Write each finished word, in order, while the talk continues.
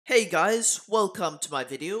Hey guys, welcome to my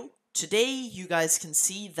video. Today you guys can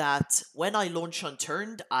see that when I launch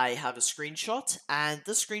Unturned, I have a screenshot, and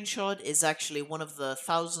this screenshot is actually one of the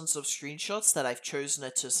thousands of screenshots that I've chosen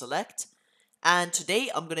it to select. And today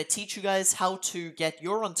I'm going to teach you guys how to get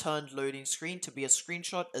your Unturned loading screen to be a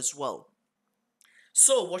screenshot as well.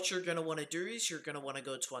 So what you're going to want to do is you're going to want to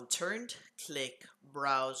go to Unturned, click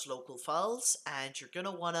Browse Local Files, and you're going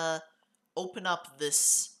to want to open up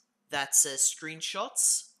this that says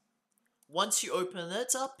Screenshots. Once you open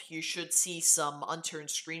it up, you should see some unturned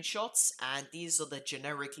screenshots, and these are the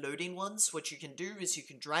generic loading ones. What you can do is you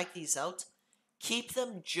can drag these out, keep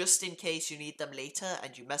them just in case you need them later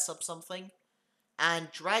and you mess up something, and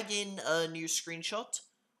drag in a new screenshot.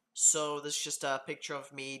 So this is just a picture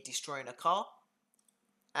of me destroying a car.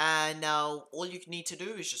 And now all you need to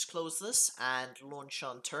do is just close this and launch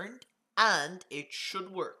Unturned, and it should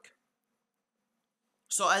work.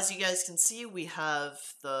 So as you guys can see, we have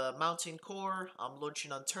the mountain core, I'm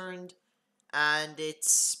launching Unturned, and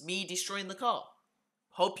it's me destroying the car.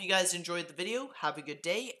 Hope you guys enjoyed the video, have a good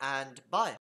day, and bye.